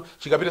chibera so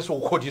chikapita so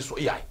kukhotiso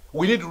iyai.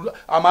 We need to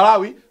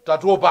Amalawi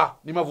tatopa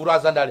ni mavuto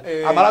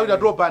azandale. Amalawi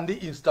tatopa ndi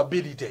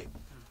instability.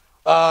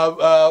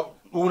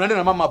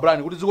 Unanena mama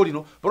brand kuti ziko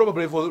lino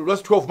probably for the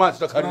last 12 months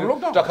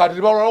takati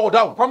libalo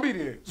down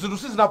kwambiri zinthu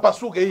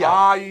sizinapasuke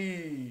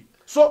iyai.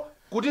 So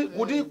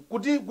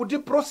kuti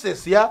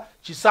process ya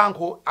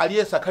chisankho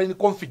aliyesa khalini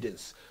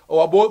confidence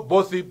or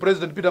both the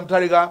President Peter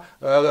Mutharika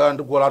and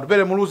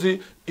Golatupere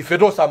Muluzi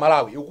ifetosa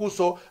Malawi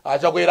ukuso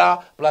achakwera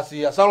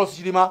plus Salos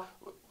Chilima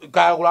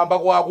kaya kulamba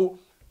kwaku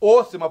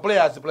ose ma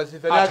players plus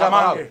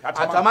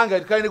atamange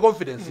khalini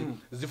confidence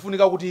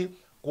zifunika kuti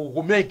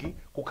kumeki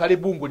kukhale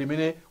bungu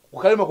limene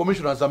kukhale ma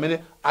commissioners amene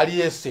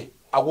aliyese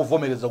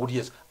akuvomereza kuti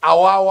yes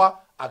awawa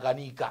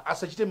akanika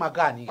asachite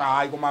makani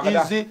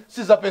izi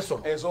siza person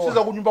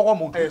siza kunyumba kwa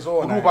muntu kuti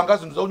upanga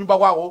zinthu za kunyumba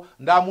kwako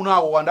ndamuna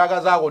ako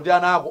kwandaka zako ndi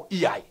ana ako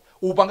iyai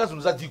upanga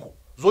zinthu za dziko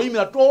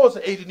zoyimira tonse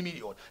 18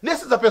 million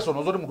nesiza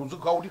person zoti munthu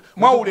uzikhala kuti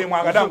mwaulemu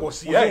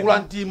akadangosiya uzikula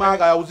mtima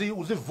kaya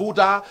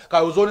uzivuta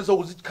kaya uzonesa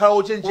uzikhala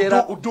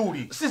ochenjera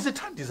uduli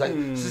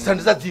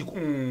sizithandiza dziko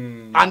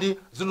and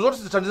zinthu zoti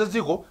sizithandiza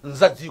dziko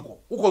nza dziko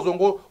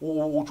ukhozongo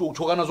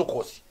uchokana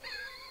zokhosi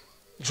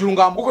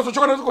chilungamo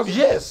ukhozochokana zokhosi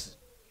yes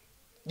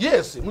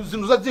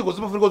zinthu za dziko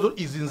zimafunika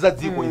zoti izi nza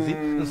dziko izi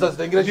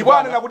nsazitengera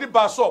ndibwana nakuti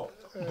baso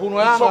mpuno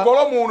yanga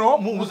sogolo muno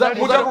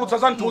muzatulutsa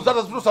za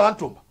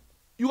ntumba.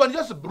 You can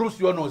just bruise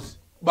your nose,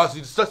 but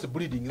it starts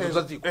bleeding.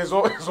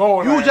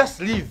 You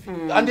just live,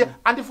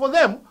 and for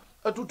them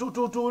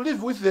to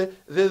live with the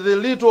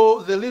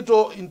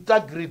little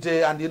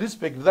integrity and the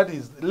respect that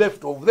is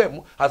left of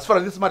them, as far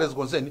as this matter is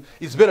concerned,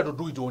 it's better to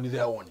do it on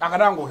their own.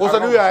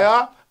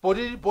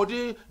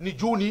 Poti ni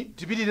Juni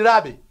tipiti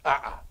rabe.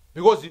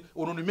 Because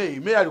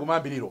May ali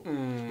kumambiriro.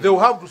 They will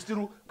have to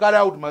still carry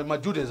out my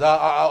duties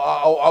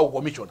our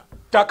commissioner.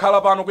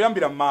 Takhala pano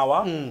kuyambira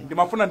mmawa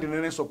ndimafuna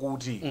ndinenenso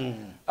kuti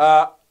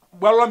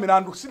bwalo la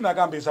milandu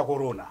sinakambeza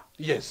corona.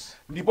 Yes.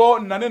 Ndipo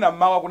nanena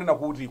mmawa kunena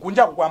kuti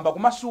kunja kwamba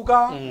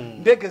kumasuka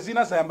ndege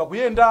zina zayamba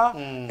kuyenda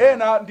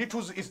ena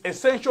ndithu is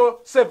essential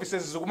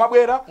services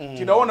zikumabwera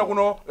tidaona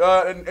kuno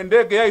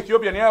ndege ya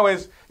Ethiopian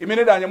Airways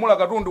imene danyamula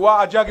katundu wa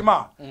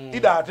ajakima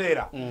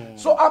idatera.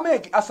 So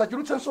ameki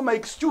asachulutse nso ma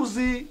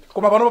excuse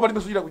koma pano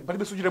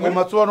palibe sujira mwe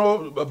matsuano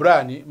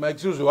Brian ma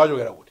excuse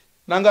wachokera kuti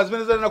nanga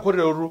zimene zali na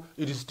corridor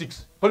it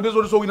sticks palibe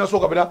zoti so wina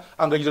soka pena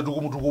angachita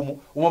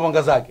tukumu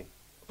umapanga zake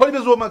palibe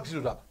zo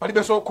maxilo apa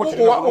palibe so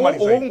kochira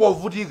kumaliza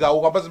ungovutika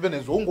ukamba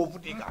zimenezo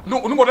ungovutika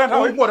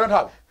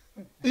ungotanthawe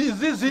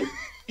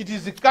it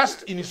is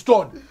cast in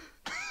stone.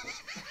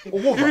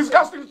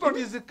 It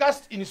is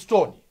cast in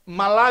stone.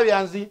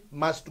 Malawians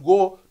must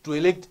go to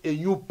elect a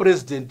new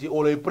president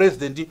or a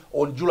president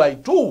on July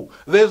 2.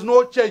 There is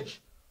no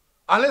change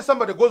unless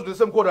somebody goes to the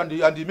same court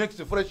and he makes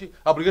the fresh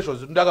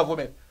applications.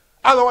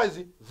 Otherwise,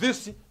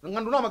 this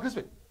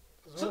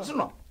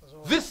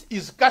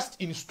is cast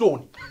in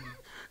stone.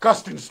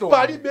 Cast in stone.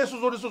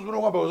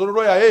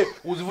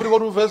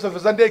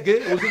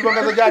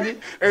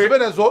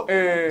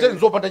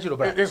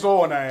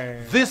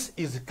 This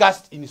is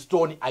cast in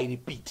stone, I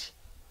repeat.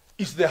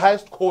 It's the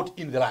highest court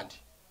in the land.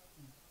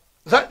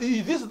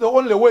 This is the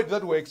only word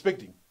that we're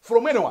expecting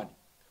from anyone.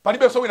 We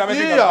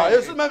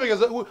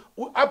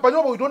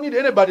don't need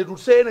anybody to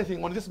say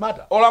anything on this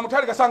matter.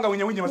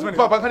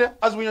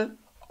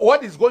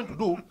 What he's going to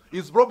do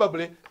is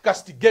probably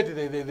castigate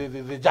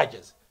the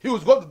judges. He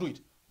was going to do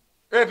it.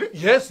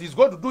 Yes, he's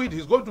going to do it.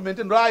 He's going to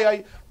maintain.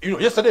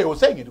 Yesterday he was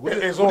saying it.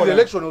 The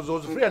election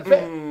was free and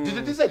fair.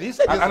 He said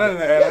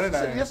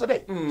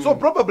yesterday. So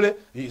probably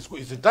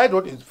he's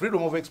entitled. His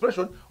freedom of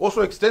expression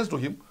also extends to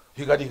him.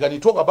 He can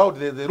talk about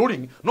the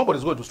ruling.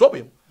 Nobody's going to stop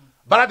him.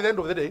 But at the end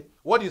of the day,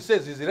 what he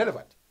says is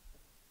irrelevant.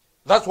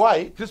 That's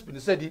why Crispin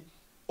said,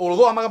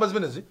 although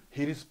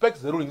he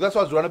respects the ruling. That's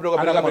why he's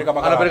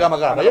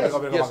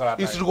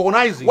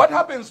recognizing. What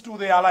happens to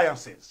the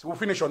alliances? We'll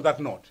finish on that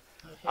note.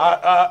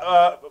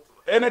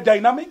 Any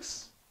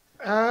dynamics?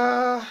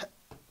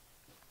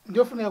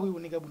 Ndiofunika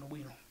kuiunika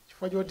bwino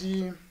chifukwa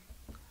choti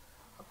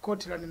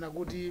koti lanena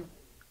kuti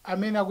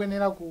amene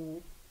akuyenera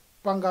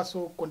kupangaso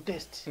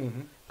contest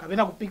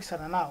kapena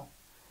kupikisana nawo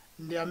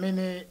ndi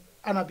amene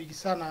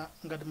anapikisana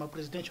ngati ma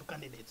presidential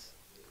candidates.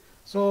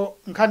 So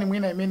nkhani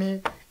mwina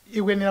imene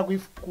ikuyenera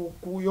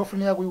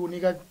yofunika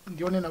kuiunika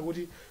ndionena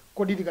kuti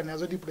kodi likanena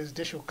zoti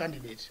presidential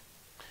candidate.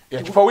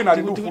 Chifukwa wina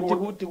ali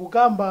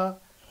tikukamba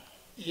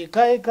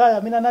yekayekaya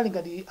amene anali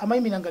ngati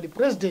amayimira ngati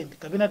president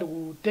kapena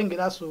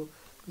tikutengeraso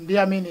ndi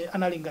amene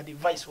anali ngati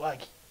vice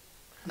wake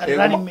ngati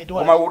running mate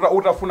wake. Koma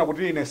utafuna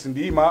kuti ine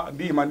sindiyima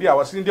ndi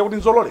awa sindiye kuti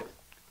nzolole.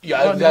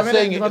 Yeah,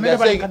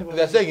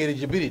 they're saying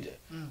eligibility.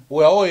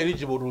 We are all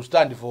eligible to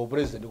stand for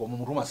president koma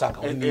munthu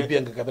masankha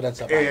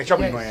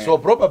so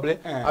probably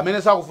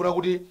amene sakufuna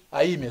kuti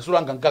aime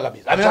sulanga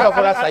nkakamiza amene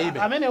akafuna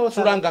saime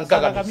sulanga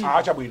nkakamiza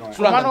acha bwino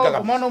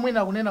komano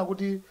mwina kunena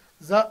kuti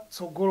za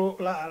tsogolo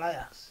la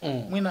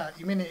alliance mwina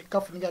imene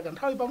kafunika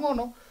kanthawi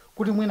pang'ono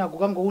kuti mwina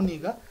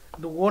kukangounika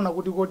ndikuona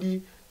kuti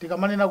kodi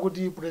tikamanena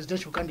kuti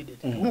presidential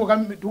candidate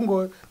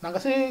tungo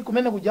nangasi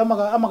kumene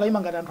kujama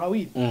amakayima ngati anthu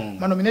awiri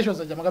ma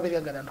nominations aja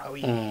makapereka ngati anthu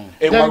awiri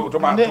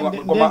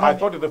I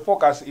thought the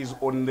focus is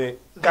on the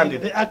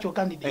candidate, the actual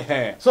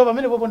candidate. So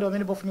pamene popo ndi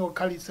pamene pofunika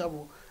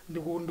kukhalitsapo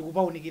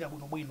ndikupaunikira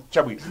bwinobwino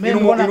chabwino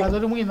inu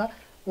ngazoti mwina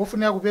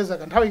wofunika kupeza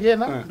kanthawi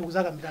kena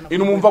ndikuzakambirana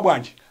inu mumva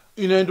bwanji.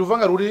 Ine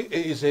nduvanga kuti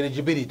is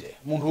eligibility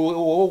munthu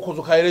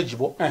ukhoza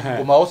eligible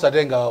koma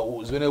osatenga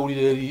zimene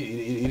uli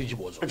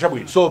eligible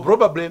so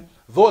probably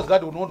those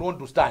that would not want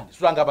to stand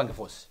sulanga pange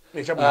force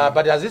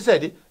but as he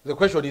said the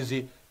question is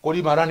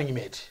kodi ma running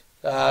mate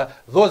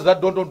those that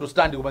don't want to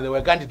stand they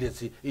were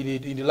candidates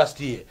in the last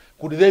year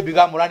could they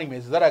become running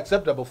mates that are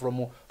acceptable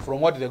from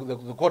what the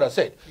court has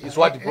said is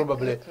what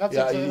probably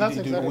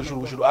we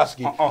should ask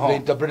the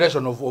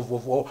interpretation of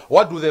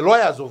what do the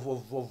lawyers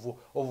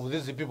of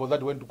these people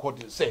that went to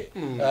court say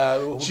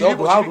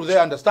how do they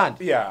understand.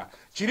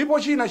 Chilipo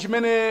china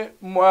chimene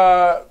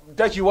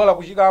tachiwala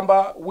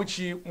kuchikamba which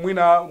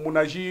mwina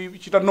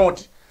munachichita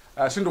note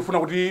sindofuna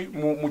kuti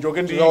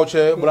muchoke ndi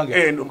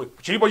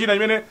chilipo china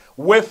chimene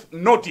worth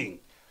noting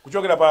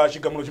kuchokera pa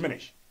chigamulo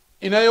chimenechi.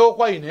 Inayo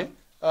kwa ine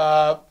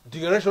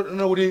declaration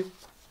ina kuti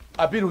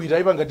appeal uita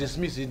ipanga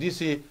dismiss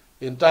this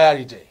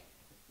entirety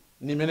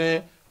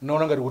nimene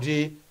naona ngati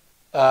kuti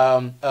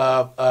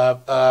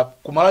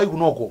kumalawi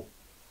kunoko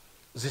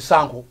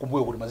zisankho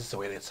kumbuyo kuti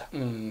maziseweretsa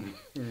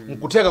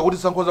nkuteka kuti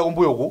sankho za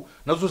kumbuyo ku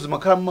nazo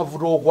zimakhala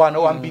mavuto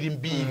okwana ambiri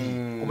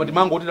mbiri koma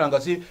ndimango kuti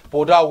nangasi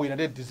potawu ina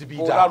ndi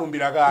zipita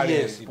potalumbira kale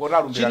yes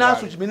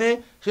chinaso chimene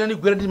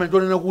chinanigwera ndi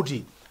manjonena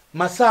kuti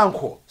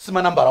masankho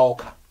simanambala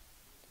okha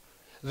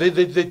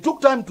they took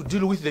time to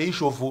deal with the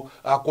issue of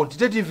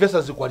quantitative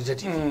versus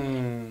qualitative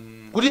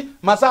kuti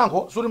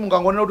masankho suri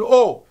mungangonena kuti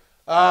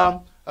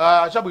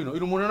chabwino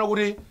inu munena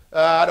kuti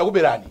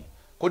adakuberani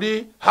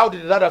kodi how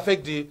did that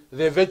affect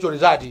the eventual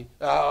result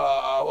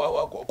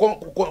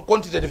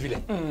quantitatively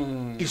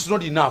it's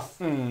not enough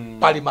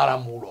pali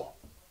malamulo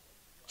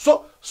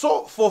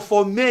so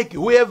for MEC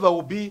whoever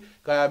will be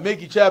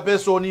MEC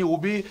chairperson will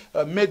be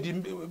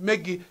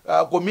MEC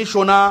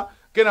commissioner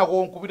kena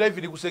kupita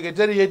even ku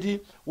secretariat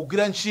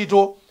ugira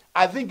ntchito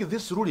I think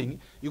this ruling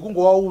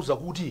ikungowauza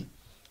kuti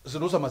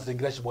zinosa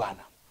mazengera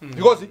chibwana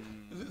because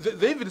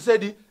they even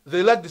said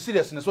they lack the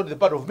seriousness on the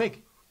part of MEC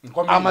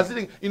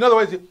in other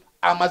words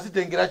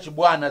amazitengera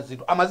chibwana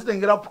zito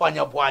amazitengera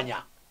pwanya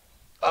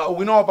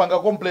wina panga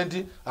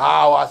complaint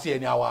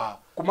asiyeni awa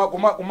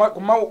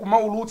kuma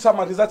ulutsa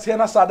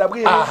matizatsiyana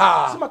sadabwere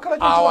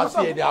simakhala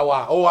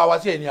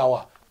asiyeni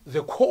awa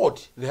the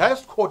court the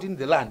highest court in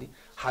the land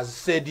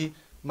has said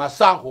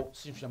masankho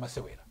simfya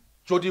masewera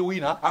choti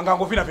wina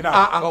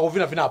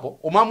angangovina finapo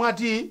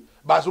umamwati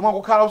basi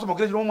umangokhala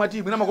usamagire chino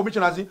umwati mwina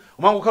makommissioners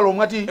umangokhala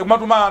umwati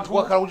kumatuma anthu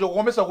wakhala kuja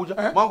kukomesa kuja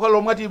umangokhala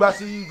umwati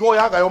basi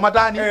njoyaka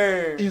yomatani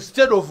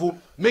instead of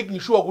making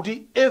sure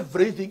kuti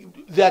everything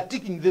they are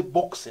ticking the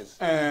boxes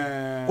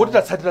kuti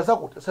tatsatira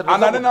zako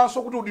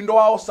ananenanso kuti udindo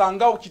wawo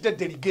sanga uchite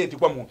delegate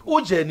kwa munthu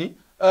ujeni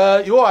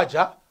iwo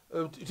aja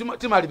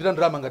timalipira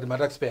ndalama ngati ma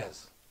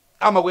taxpayers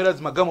amakwera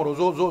zimagalimoto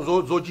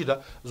zochita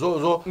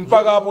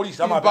mpaka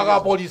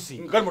polisi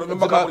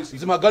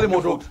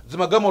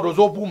zimagalimoto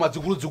zopuma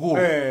zikulu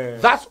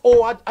that's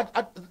all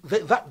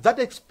that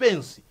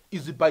expense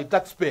is by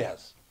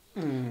taxpayers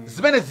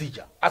zimene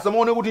zija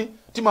asamaone kuti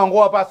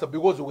timangowapasa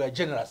because we are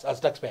generous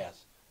as taxpayers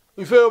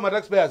ifeyo ma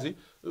taxpayers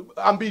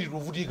ambiri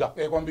tuvutika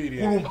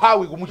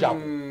kulumphawi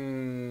kumuchako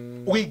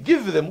we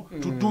give them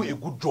to do a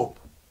good job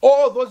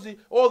all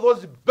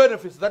those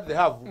benefits that they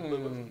have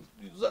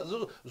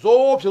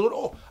so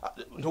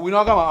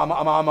wina kama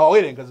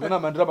amawerenga zimene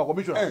amandira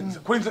commissioner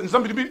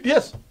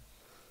yes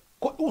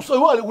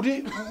so wali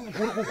kuti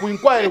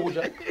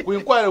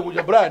kuinquire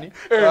kuja brani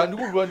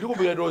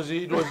ndikubira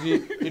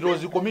it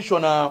was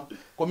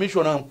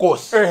commissioner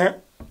course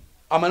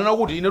amanena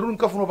kuti ine tuli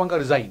nkafuna panga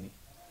resign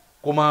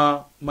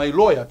koma my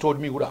lawyer told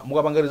me kuti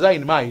mukapanga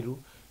resign maitu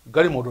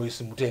galimoto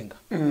isimutenga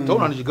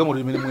taona ni chigalimoto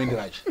imene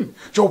muenderachi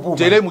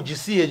tere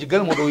mujisiye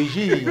chigalimoto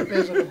ichi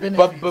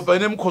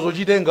pane mukhozo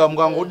chitenga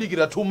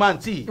mukangodikira 2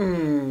 months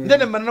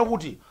ndene manena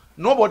kuti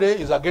nobody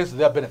is against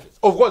their benefits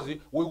of course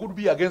we could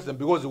be against them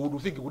because we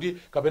would think kuti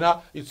kapena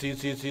it's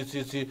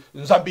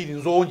nzambiri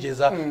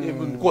nzoonjeza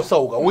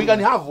kosauka we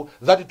can have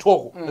that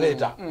talk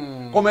later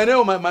koma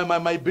eneo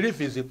my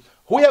belief is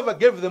whoever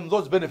gave them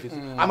those benefits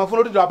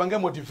amafuna kuti apange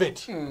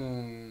motivate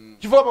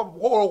chifukwa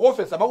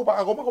office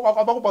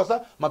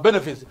amakupasa ma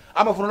benefits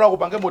amafuna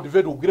kupange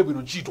motivate kugire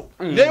bwino ntchito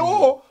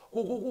lero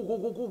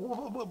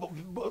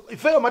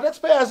ifeyo ma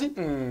taxpayers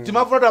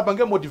timafuna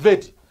tapange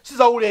motivate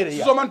sizaulere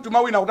ya soma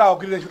ntumawina kuti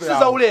awagwirire ntchito yawo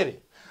sizaulere.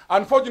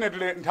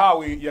 Unfortunately,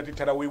 nthawi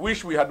yatithera, we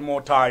wish we had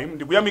more time.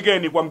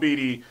 Ndikuyamikeni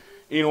kwambiri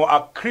a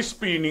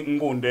Crispin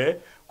Ngunde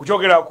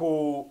kuchokera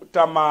ku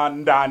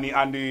Tamandani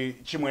and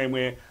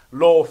Chimwemwe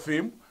Law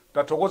Firm.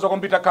 Tathokoza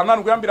kwambiri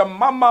takhalani kuyambira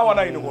mama wa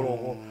 9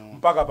 koloko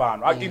mpaka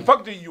pano. In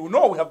fact,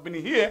 we have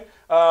been here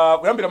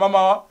kuyambira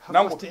mama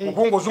nangu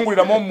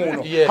kungozungulira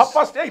muno. Half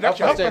past 8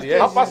 actually.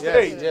 Half past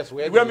 8.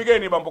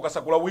 Ndikuyamikeni bambo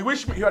Kasakula. We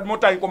wish we had more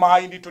time koma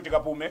hayi ndithu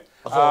tikapume.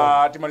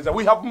 Timaliza.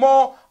 We have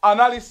more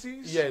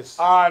analysis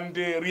and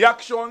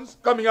reactions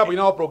coming up in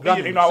our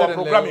programming.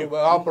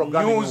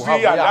 News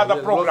and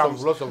other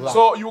programs.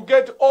 So you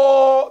get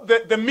all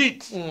the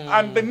meat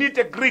and the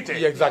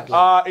nitty-gritty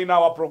in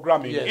our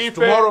programming. If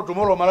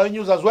tomorrow Malawi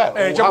News as well.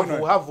 We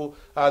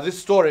have this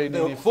story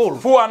in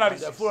full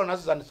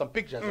analysis and some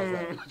pictures as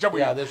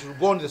well. Yeah, they should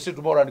go on the street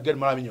tomorrow and get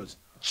Malawi News.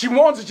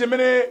 Chimodzi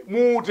chimene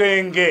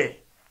mutenge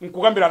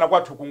nkukambirana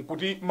kwathu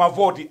kuti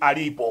mavoti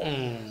alipo.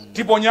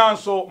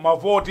 Tiponyanso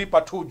mavoti pa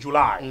 2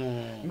 July.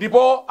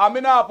 Ndipo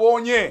amene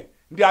aponye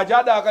ndi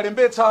ajada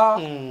akalembetsa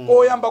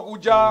oyamba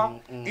kuja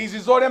izi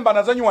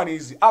zolembana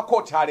zanyuwanizi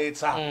akhoti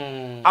aletsa.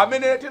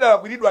 Amene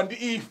tidalakwiridwa ndi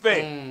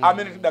ife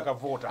amene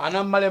tidakavota.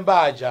 Ana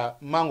malemba aja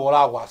mango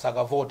lakwa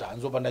asakavota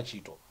nzopanda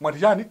chito. Mwati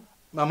chani?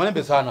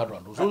 Malembe sana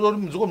atu. So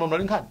mzuko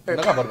mnamali nkhani.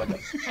 Ndakamba bata.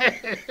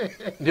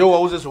 Ndiyo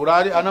wauze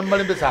sulali ana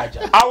malembe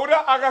saja.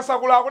 Auda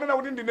akasakula akunena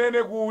kuti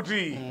ndinene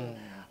kuti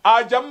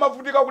aja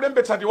mmavutika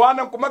kulembetsa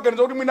tiwana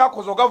nkumaganiza kuti mwina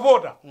akhoza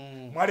kavota.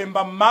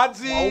 Mwalemba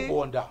madzi.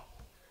 Wauponda.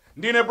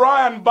 Ndine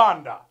Brian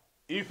Banda.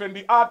 If in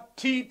the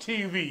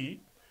TTV,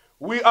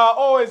 we are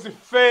always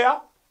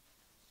fair,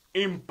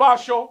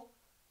 impartial,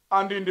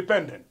 and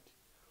independent.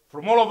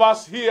 From all of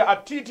us here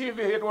at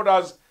TTV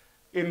headquarters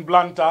in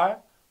Blantyre,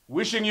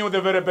 wishing you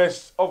the very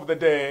best of the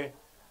day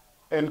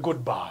and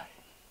goodbye.